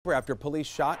transfer after police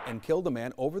shot and killed a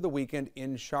man over the weekend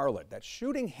in Charlotte. That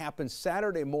shooting happened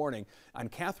Saturday morning on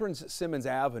Catherine Simmons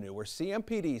Avenue, where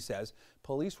CMPD says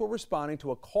police were responding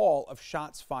to a call of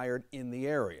shots fired in the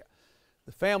area.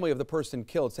 The family of the person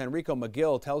killed, Sanrico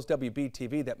McGill, tells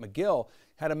WBTV that McGill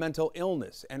had a mental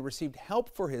illness and received help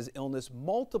for his illness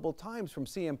multiple times from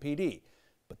CMPD.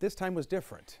 But this time was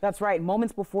different. That's right.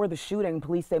 Moments before the shooting,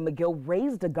 police say McGill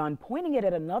raised a gun, pointing it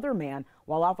at another man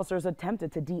while officers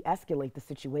attempted to de-escalate the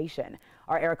situation.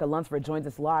 Our Erica Lunsford joins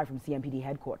us live from CMPD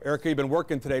headquarters. Erica, you've been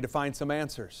working today to find some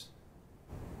answers.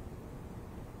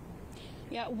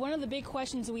 Yeah, one of the big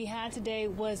questions we had today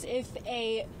was if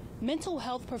a mental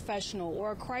health professional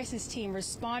or a crisis team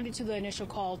responded to the initial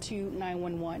call to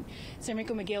 911.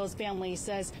 Sanrico McGill's family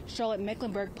says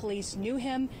Charlotte-Mecklenburg police knew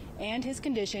him and his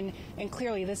condition, and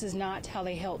clearly this is not how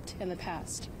they helped in the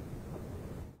past.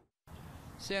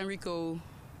 Sanrico,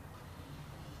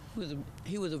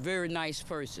 he was a very nice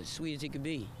person, sweet as he could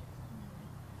be.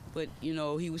 But, you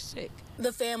know, he was sick.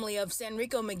 The family of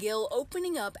Sanrico McGill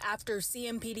opening up after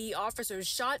CMPD officers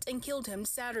shot and killed him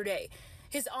Saturday.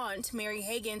 His aunt, Mary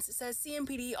Higgins, says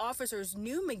CMPD officers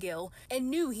knew McGill and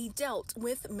knew he dealt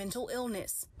with mental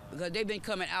illness. Because they've been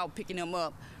coming out, picking him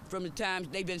up from the time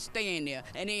they've been staying there,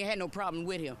 and they ain't had no problem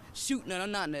with him, shooting or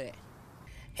none of that.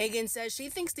 Higgins says she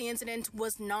thinks the incident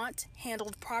was not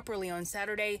handled properly on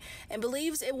Saturday and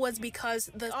believes it was because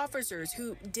the officers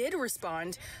who did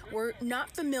respond were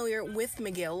not familiar with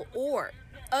McGill or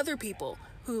other people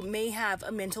who may have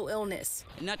a mental illness.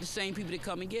 And not the same people that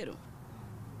come and get him.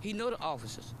 He know the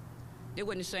officers. They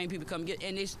weren't the same people come and get,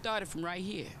 and they started from right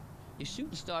here. The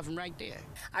shooting started from right there.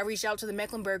 I reached out to the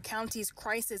Mecklenburg County's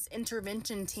Crisis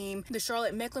Intervention Team, the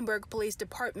Charlotte-Mecklenburg Police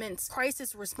Department's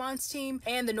Crisis Response Team,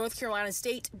 and the North Carolina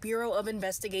State Bureau of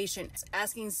Investigation,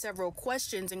 asking several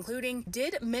questions, including,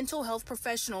 did mental health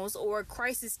professionals or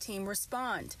crisis team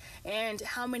respond? And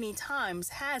how many times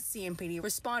has CMPD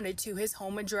responded to his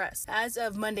home address? As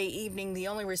of Monday evening, the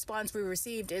only response we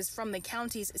received is from the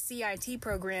county's CIT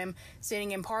program,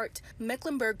 stating in part,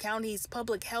 Mecklenburg County's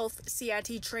Public Health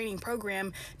CIT training program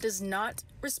does not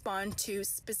respond to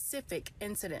specific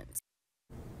incidents.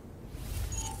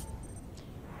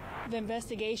 The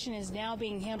investigation is now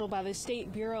being handled by the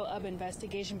State Bureau of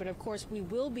Investigation, but of course we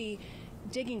will be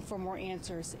digging for more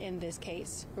answers in this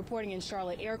case. Reporting in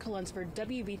Charlotte, Erica Lunsford,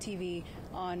 WBTV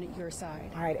on your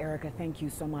side. All right, Erica, thank you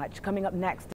so much. Coming up next.